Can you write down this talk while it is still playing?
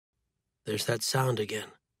There's that sound again.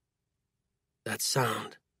 That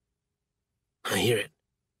sound. I hear it.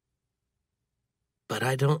 But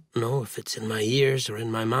I don't know if it's in my ears or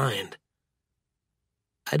in my mind.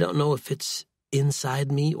 I don't know if it's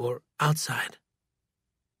inside me or outside.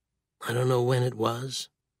 I don't know when it was,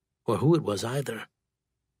 or who it was either.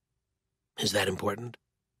 Is that important?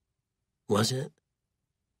 Was it?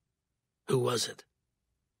 Who was it?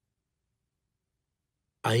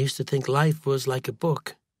 I used to think life was like a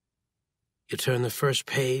book. You turn the first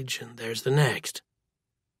page, and there's the next.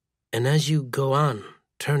 And as you go on,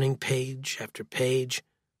 turning page after page,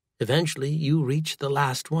 eventually you reach the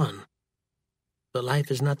last one. But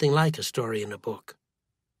life is nothing like a story in a book.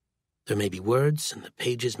 There may be words, and the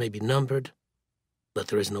pages may be numbered, but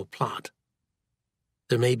there is no plot.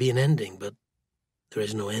 There may be an ending, but there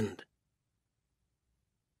is no end.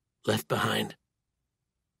 Left behind,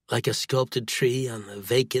 like a sculpted tree on the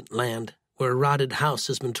vacant land where a rotted house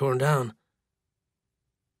has been torn down,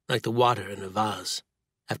 like the water in a vase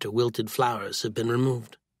after wilted flowers have been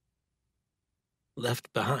removed.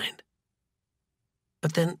 Left behind.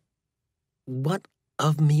 But then, what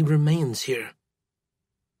of me remains here?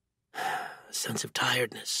 A sense of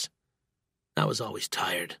tiredness. I was always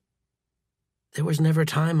tired. There was never a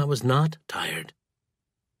time I was not tired.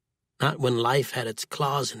 Not when life had its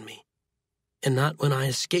claws in me, and not when I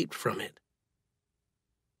escaped from it.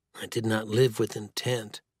 I did not live with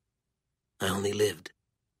intent. I only lived.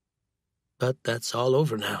 But that's all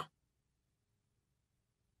over now.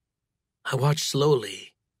 I watch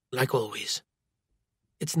slowly, like always.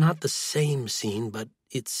 It's not the same scene, but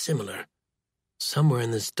it's similar. Somewhere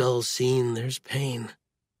in this dull scene, there's pain.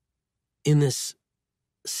 In this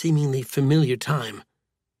seemingly familiar time,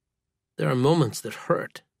 there are moments that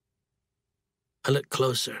hurt. I look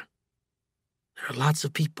closer. There are lots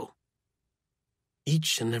of people.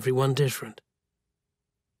 Each and every one different.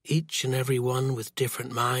 Each and every one with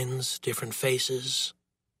different minds, different faces,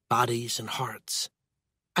 bodies, and hearts.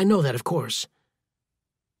 I know that, of course.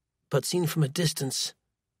 But seen from a distance,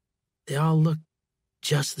 they all look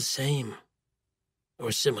just the same,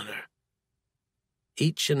 or similar.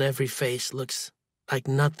 Each and every face looks like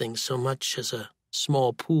nothing so much as a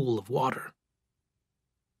small pool of water.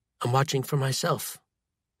 I'm watching for myself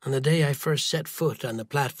on the day I first set foot on the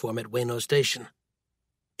platform at Ueno Station,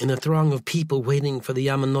 in a throng of people waiting for the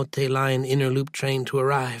Yamanote Line inner loop train to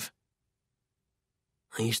arrive.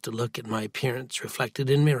 I used to look at my appearance reflected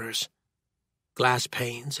in mirrors, glass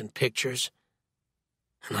panes and pictures,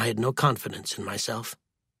 and I had no confidence in myself.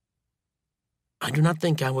 I do not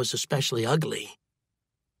think I was especially ugly,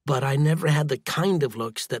 but I never had the kind of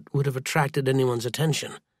looks that would have attracted anyone's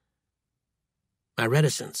attention. My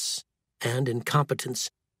reticence and incompetence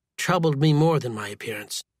troubled me more than my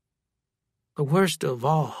appearance. The worst of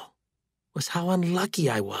all was how unlucky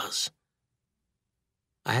I was.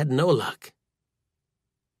 I had no luck.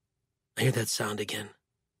 I hear that sound again.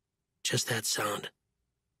 Just that sound.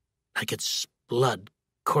 Like it's blood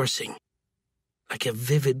coursing. Like a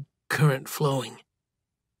vivid current flowing.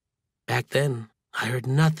 Back then, I heard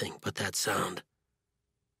nothing but that sound.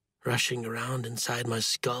 Rushing around inside my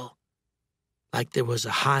skull. Like there was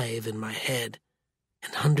a hive in my head,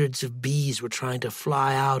 and hundreds of bees were trying to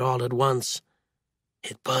fly out all at once.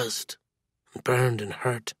 It buzzed and burned and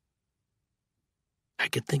hurt. I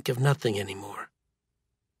could think of nothing anymore.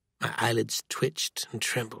 My eyelids twitched and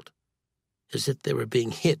trembled, as if they were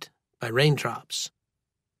being hit by raindrops.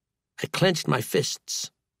 I clenched my fists.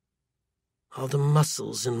 All the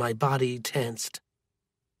muscles in my body tensed.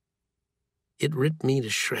 It ripped me to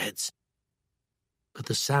shreds, but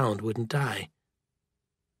the sound wouldn't die.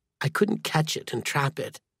 I couldn't catch it and trap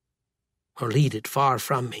it, or lead it far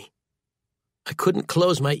from me. I couldn't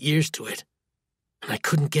close my ears to it, and I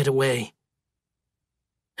couldn't get away.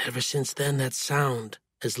 Ever since then, that sound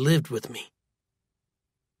has lived with me.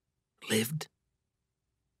 Lived?